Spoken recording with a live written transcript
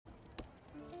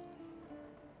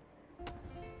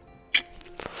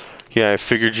Yeah, I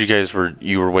figured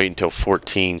you were waiting until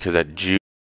 14 because that Jew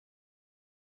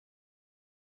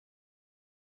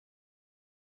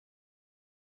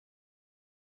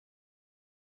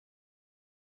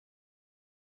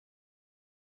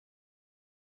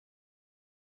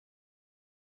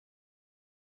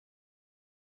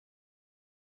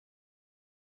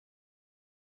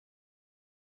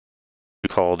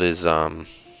called is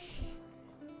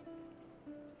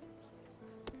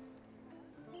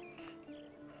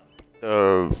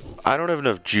I don't have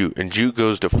enough jute, and jute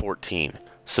goes to 14.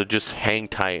 So just hang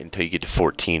tight until you get to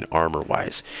 14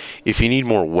 armor-wise. If you need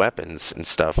more weapons and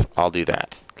stuff, I'll do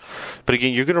that. But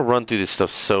again, you're going to run through this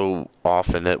stuff so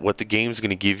often that what the game's going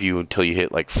to give you until you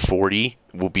hit like 40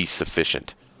 will be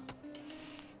sufficient.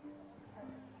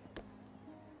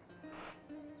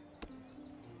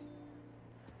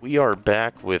 We are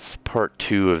back with part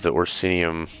 2 of the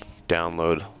Orsinium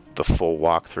download, the full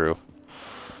walkthrough.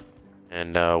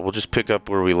 And we'll just pick up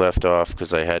where we left off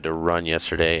because I had to run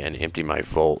yesterday and empty my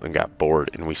vault and got bored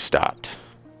and we stopped.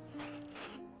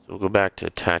 So we'll go back to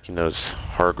attacking those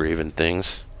Hargraven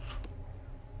things.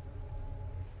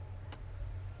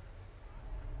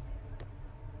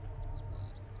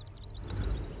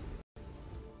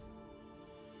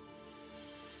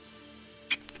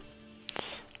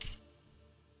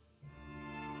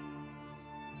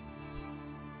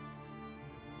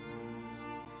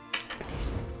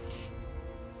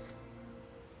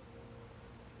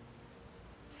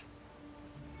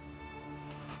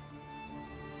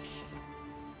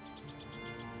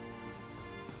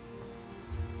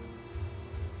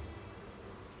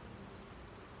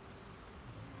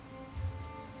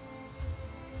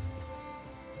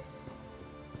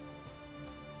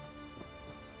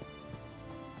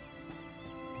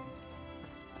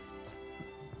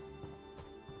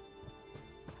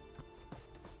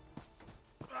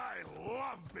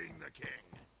 Being the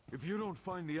king. If you don't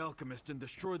find the alchemist and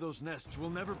destroy those nests, we'll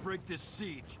never break this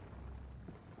siege.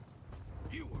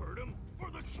 You heard him. For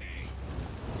the king.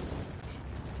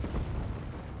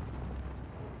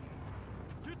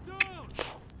 Get down!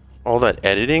 All that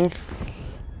editing?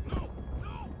 No,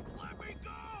 no, let me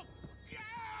go. Yeah!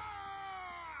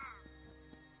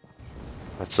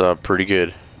 That's pretty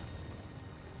good.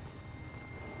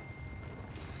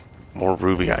 More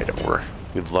ruby item ore.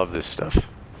 We love this stuff.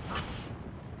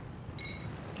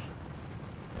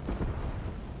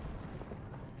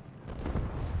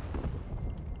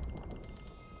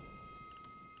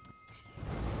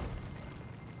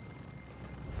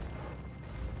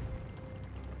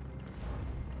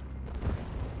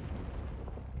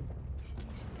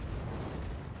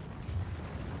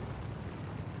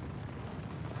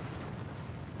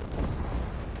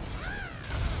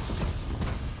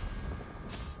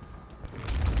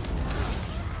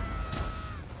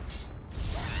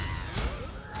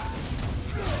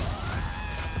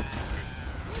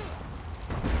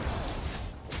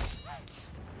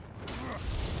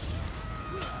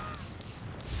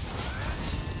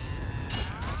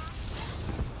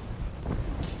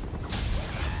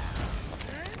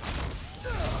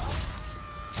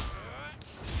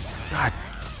 God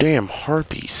damn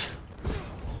harpies.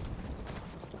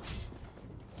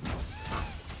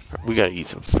 We gotta eat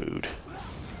some food.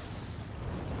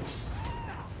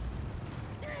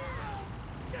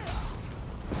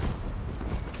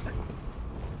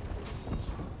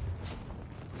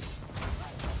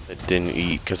 I didn't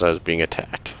eat because I was being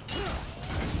attacked.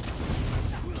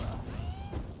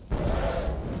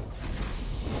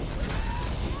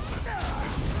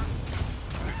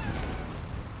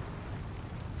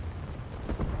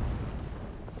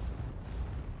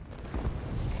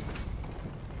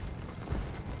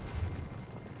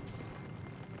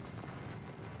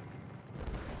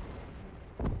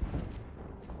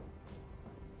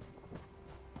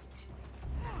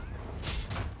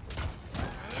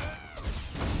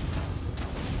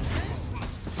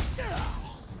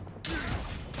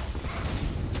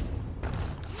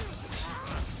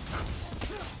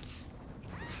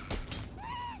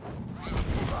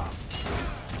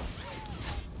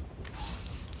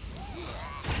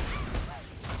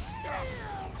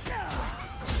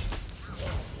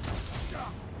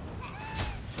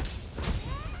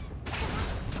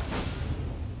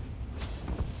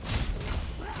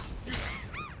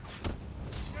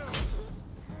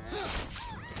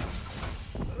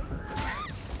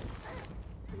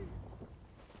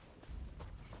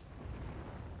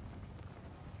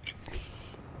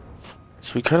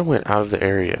 So we kind of went out of the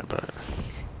area, but...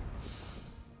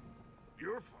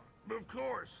 You're fine. Of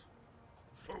course.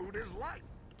 Food is life.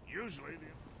 Usually the...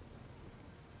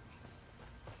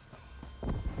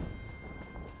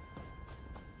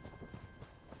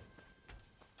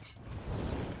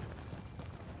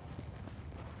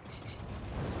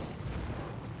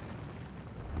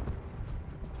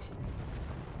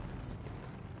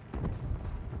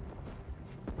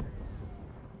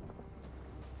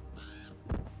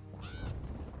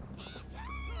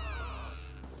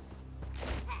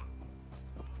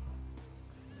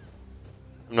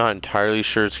 I'm not entirely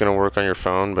sure it's going to work on your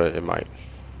phone, but it might.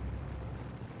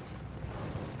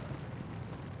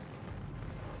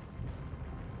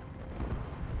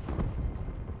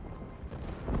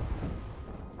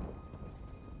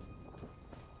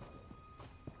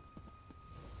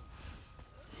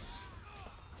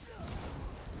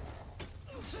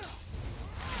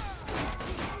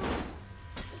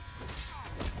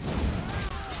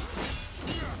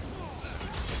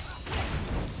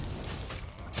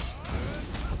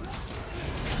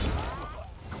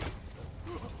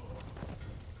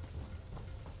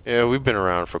 Yeah, we've been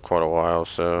around for quite a while,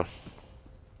 so...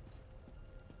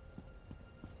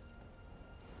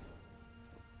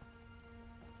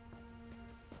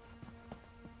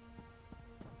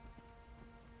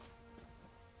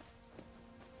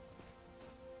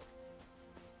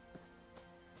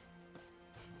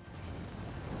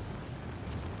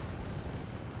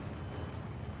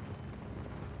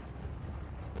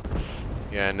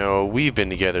 Yeah, no, we've been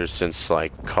together since,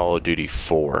 like, Call of Duty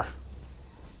 4.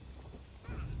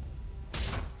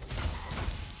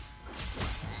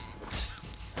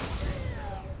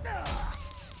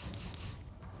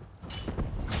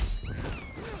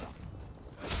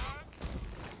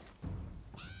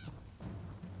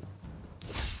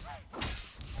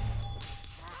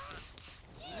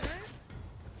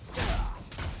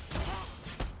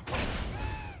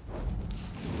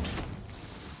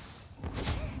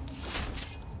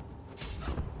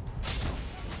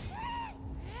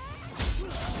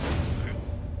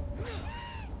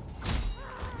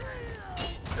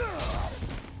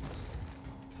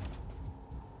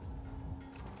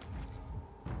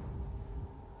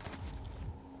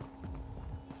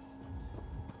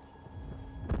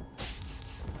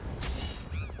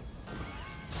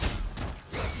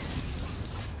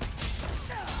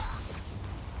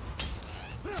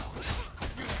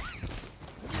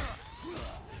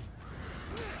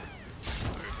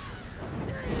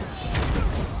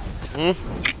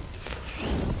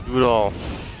 Do it all.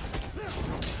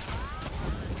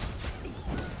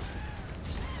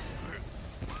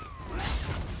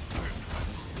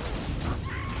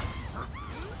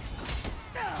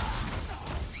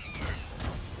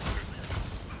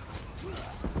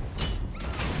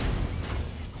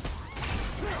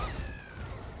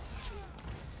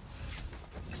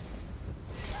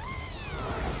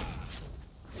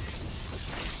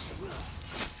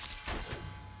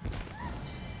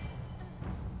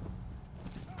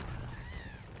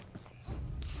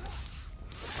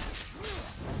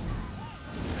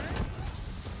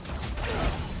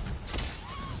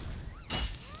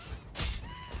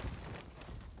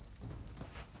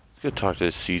 Go talk to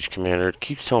the siege commander. It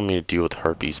keeps telling me to deal with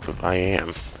harpies, but I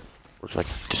am. We're like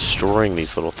destroying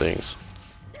these little things.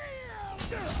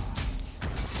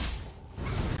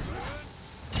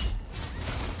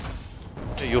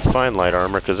 Yeah, you'll find light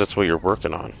armor because that's what you're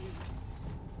working on.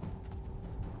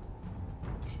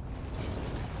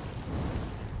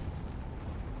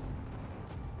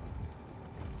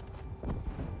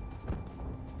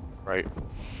 Right.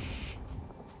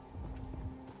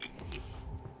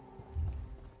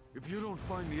 If you don't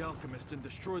find the alchemist and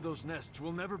destroy those nests,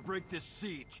 we'll never break this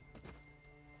siege.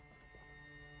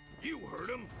 You heard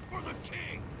him. For the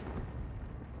king.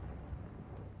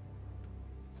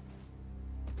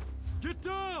 Get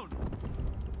down!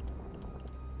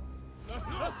 No! Let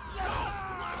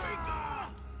me go!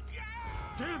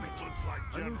 Damn it! Looks like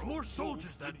I General lose more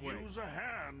soldiers Ghost that could way. use a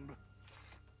hand.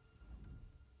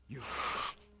 You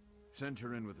sent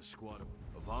her in with a squad of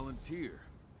a volunteer.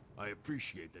 I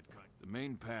appreciate that kind. The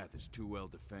main path is too well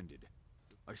defended.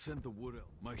 I sent the Wood Elf,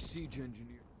 my siege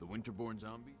engineer, the Winterborn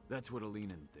zombie. That's what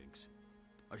Alinen thinks.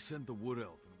 I sent the Wood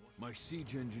Elf, my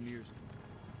siege engineers.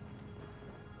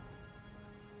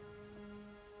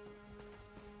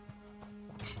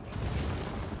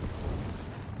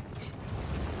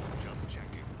 Just checking.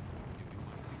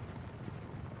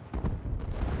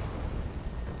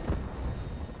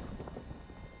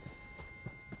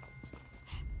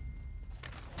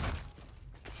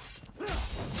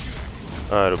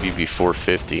 It'll be before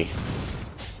 50.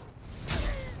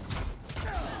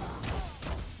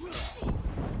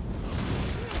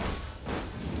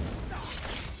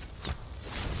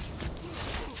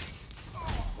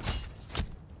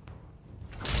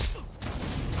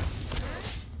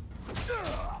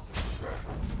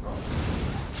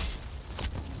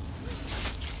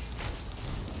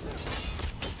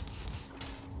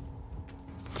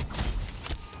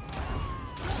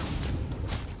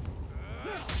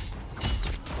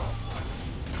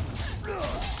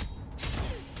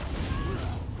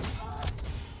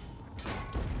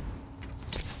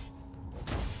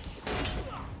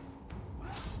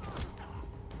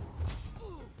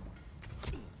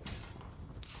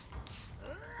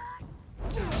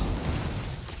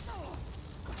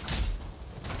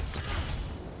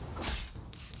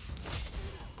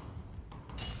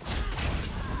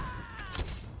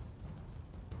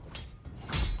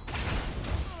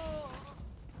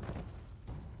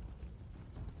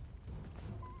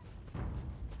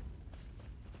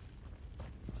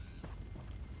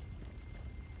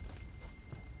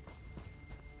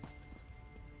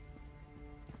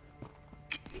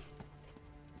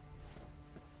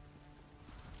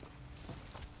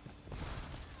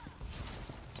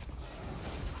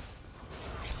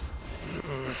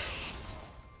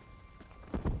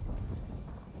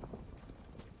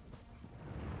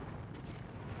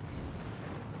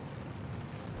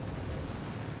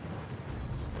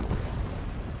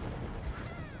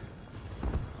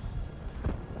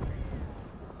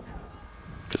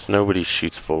 Because nobody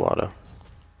shoots full auto.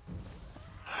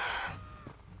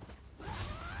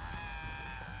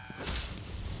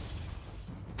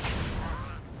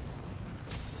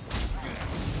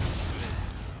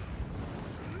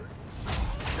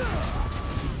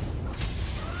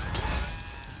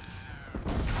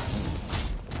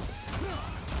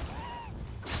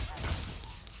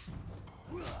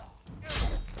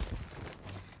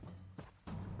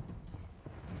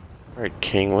 Alright,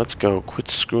 King, let's go. Quit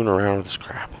screwing around with this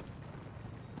crap.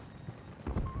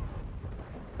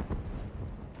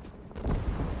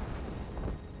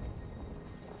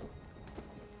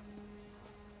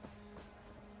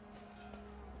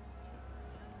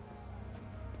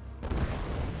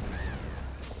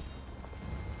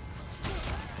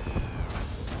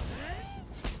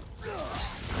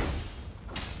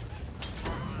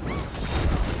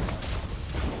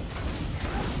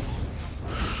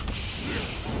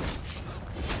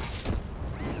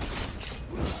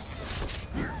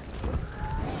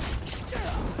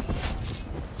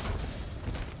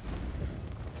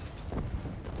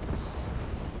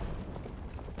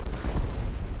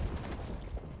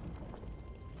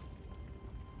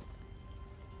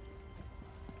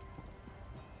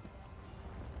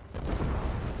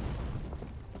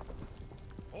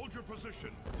 Hold your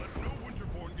position. Let no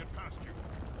Winterborn get past you.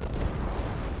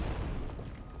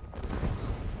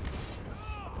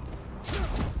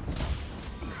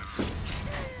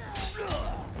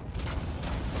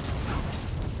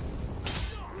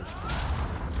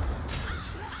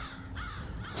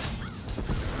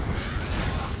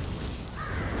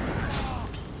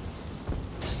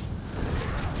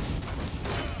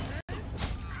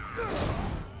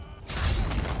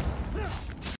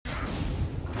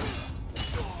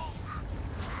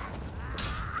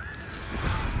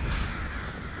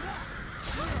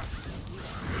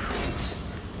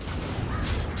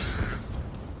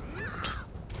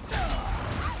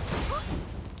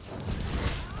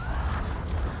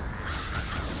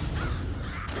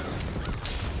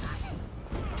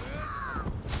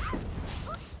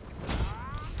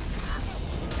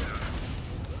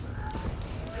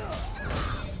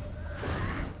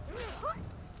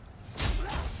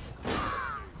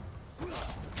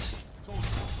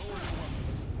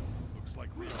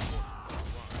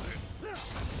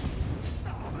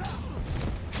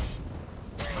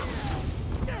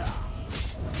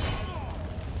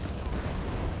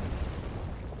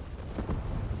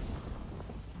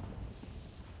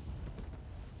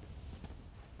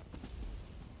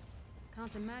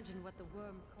 Can't imagine what the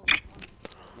worm called.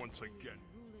 Once again,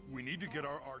 we need to get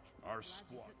our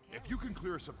squad. If you can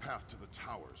clear us a path to the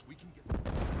towers, we can get...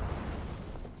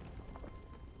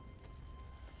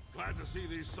 Glad to see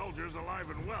these soldiers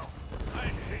alive and well. I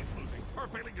hate losing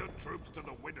perfectly good troops to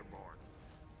the Winterborn.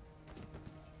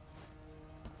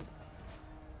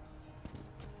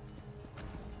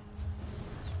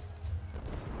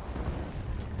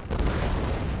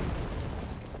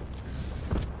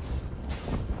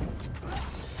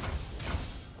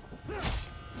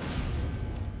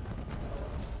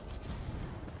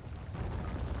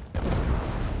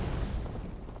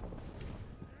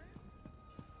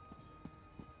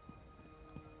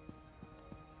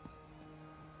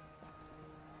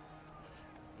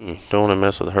 Don't want to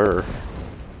mess with her.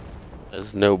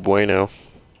 That's no bueno.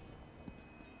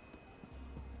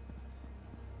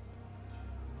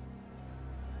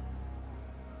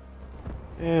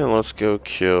 And let's go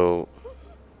kill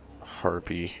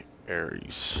Harpy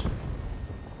Ares.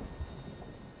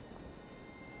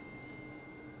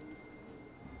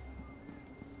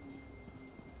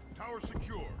 Tower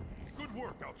secure. Good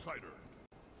work, outsider.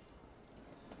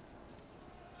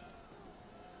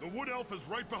 The Wood Elf is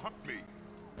right behind me.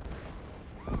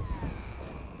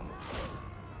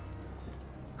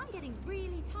 I'm getting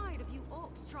really tired of you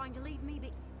orcs trying to leave me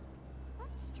be...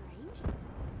 That's strange.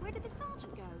 Where did the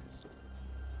sergeant go?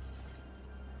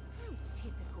 How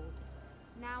typical.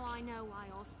 Now I know why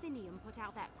Orsinium put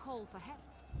out that call for help.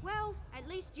 Well, at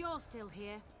least you're still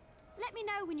here. Let me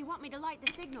know when you want me to light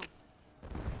the signal.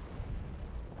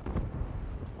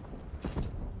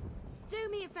 Do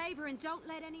me a favor and don't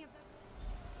let any of them...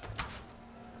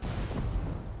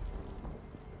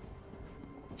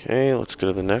 Okay, let's go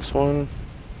to the next one.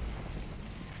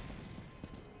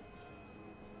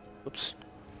 Oops.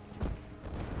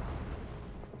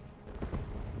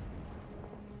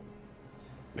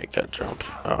 Make that jump.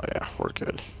 Oh yeah, we're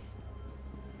good.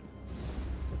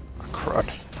 Oh, crud.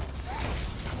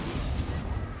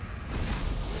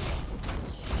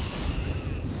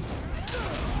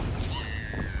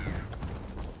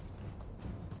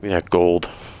 Give me that gold.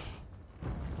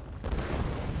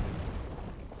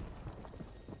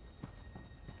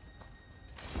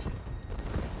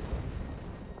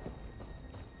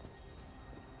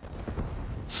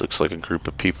 This looks like a group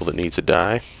of people that needs to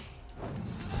die.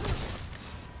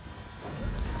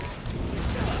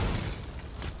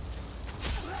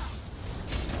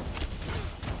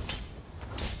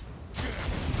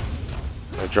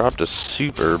 I dropped a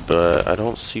super, but I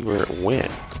don't see where it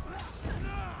went.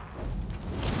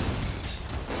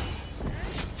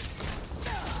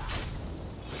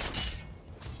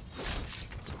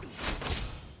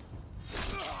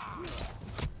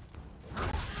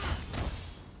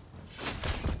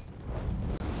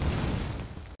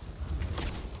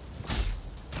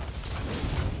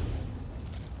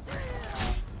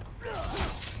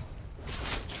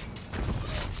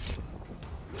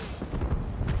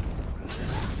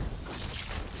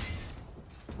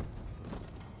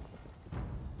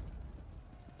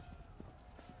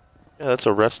 Yeah, that's a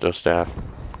resto staff.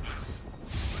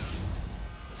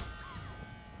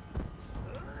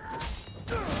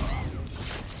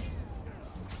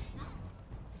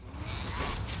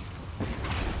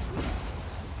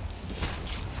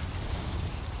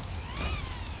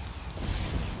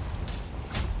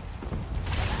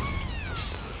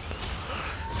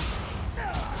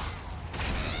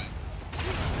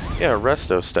 Yeah,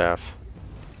 resto staff.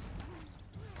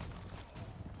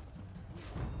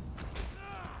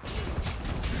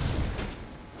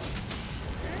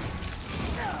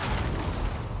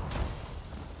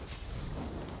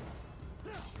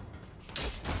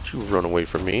 You run away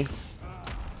from me.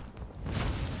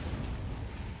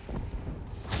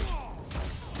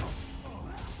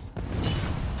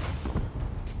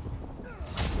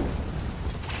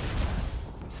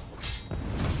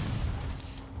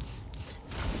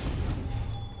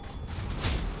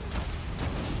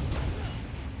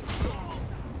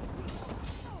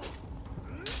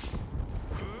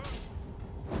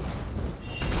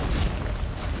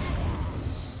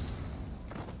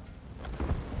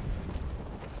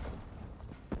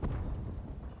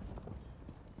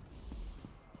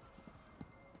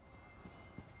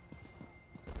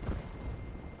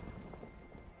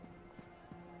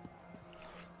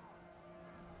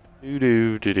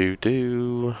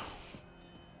 Do.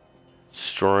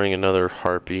 Destroying another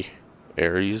harpy.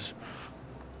 Ares.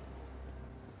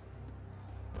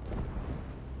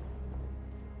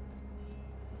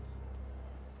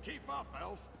 Keep up,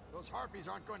 Elf. Those harpies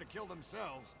aren't going to kill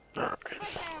themselves. But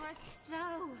there are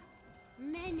so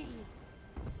many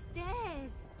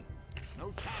stairs. No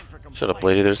time for complaining. Shut up,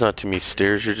 lady. There's not too many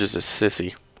stairs. You're just a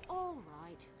sissy. All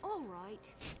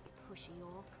right. Pushy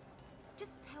orc.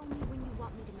 Just tell me when you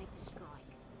want me to make the strike.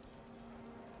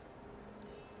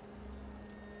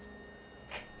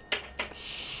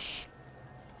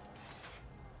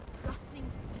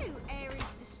 Gusting 2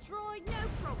 areas destroyed, no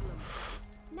problem.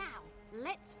 Now,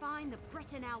 let's find the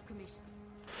Breton alchemist.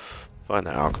 Find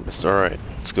the alchemist. Alright,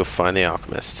 let's go find the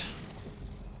alchemist.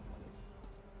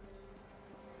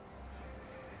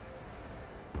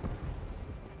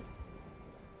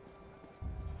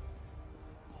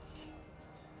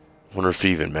 Wonder if it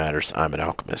even matters. I'm an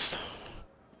alchemist.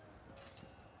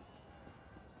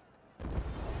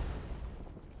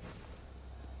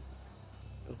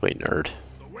 Wait, nerd.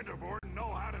 The Winterborn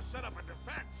know how to set up a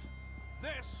defense.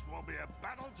 This will be a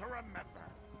battle to remember.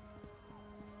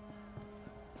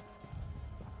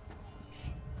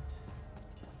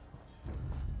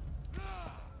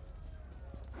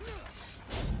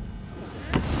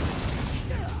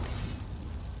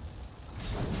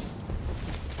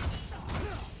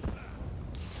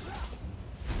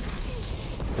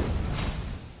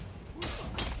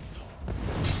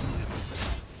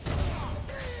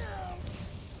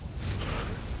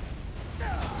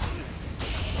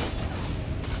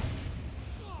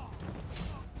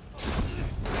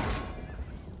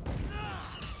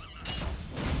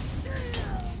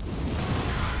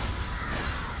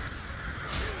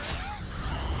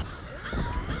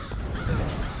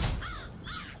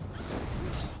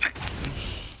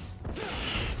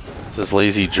 Says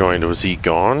lazy joined. Was he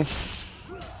gone?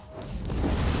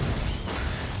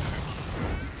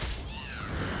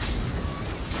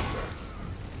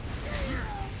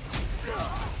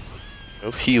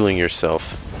 No healing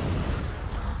yourself.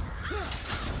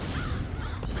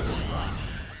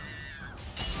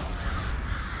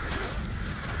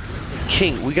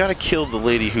 King, we gotta kill the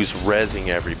lady who's rezzing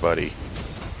everybody.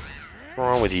 What's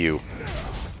wrong with you?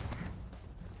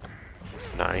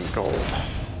 9 gold.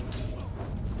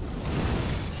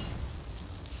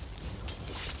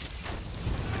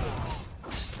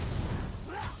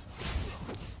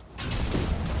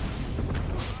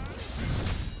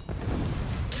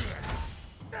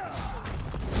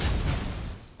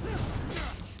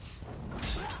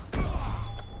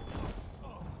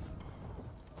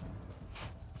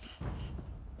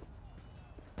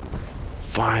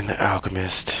 find the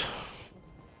alchemist.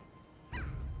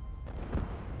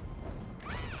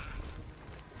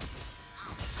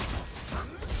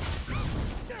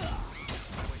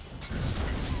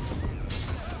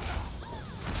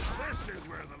 This is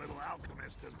where the little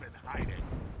alchemist has been hiding.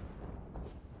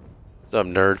 What's up,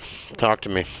 nerd? Talk to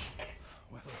me.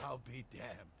 Well, I'll be damned.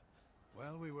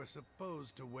 Well, we were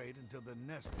supposed to wait until the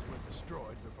nests were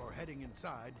destroyed before heading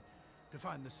inside to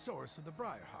find the source of the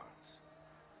Briarhearts.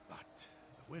 But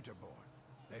the Winterborn,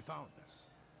 they found us,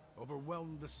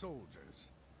 overwhelmed the soldiers.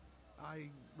 I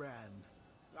ran.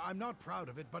 I'm not proud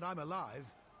of it, but I'm alive.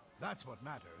 That's what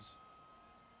matters.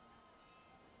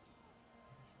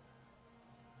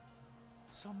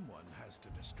 Someone has to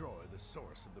destroy the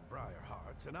source of the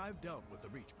Briarhearts, and I've dealt with the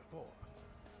Reach before.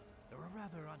 They were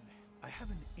rather I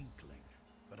have an inkling,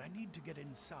 but I need to get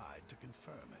inside to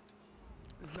confirm it.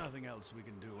 There's nothing else we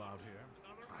can do out here.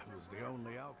 I was the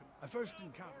only alchemist I first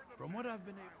encountered. From what I've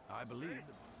been able, I believe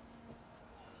that...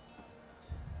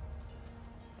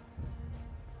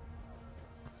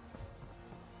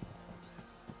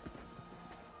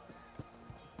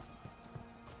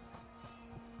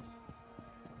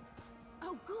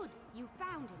 Oh, good. You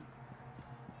found him.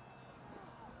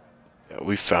 Yeah,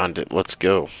 we found it. Let's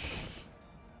go.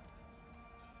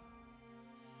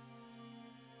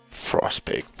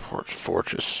 Frostbake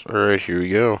Fortress. Alright, here we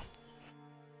go.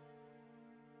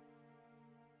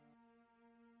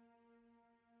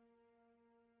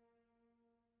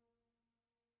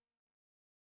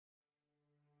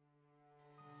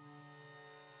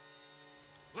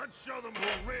 Let's show them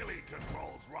who really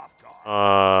controls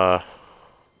Rothgar.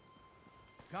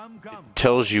 Come.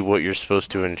 Tells you what you're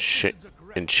supposed to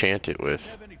enchant it with.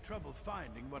 Have any trouble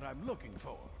finding what I'm looking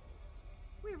for?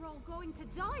 We're all going to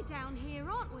die down here,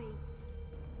 aren't we?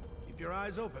 Keep your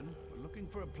eyes open. We're looking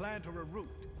for a plant or a root.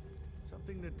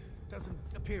 Something that doesn't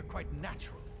appear quite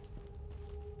natural.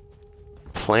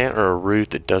 Plant or a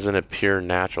root that doesn't appear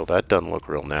natural. That doesn't look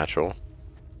real natural.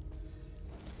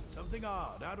 Something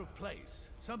odd, out of place.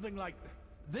 Something like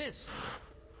this.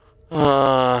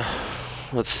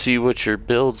 Let's see what your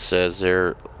build says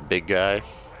there, big guy.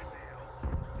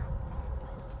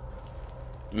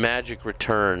 Magic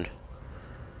return.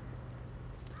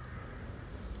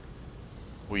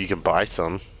 Well, you can buy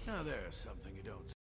some. Now there's something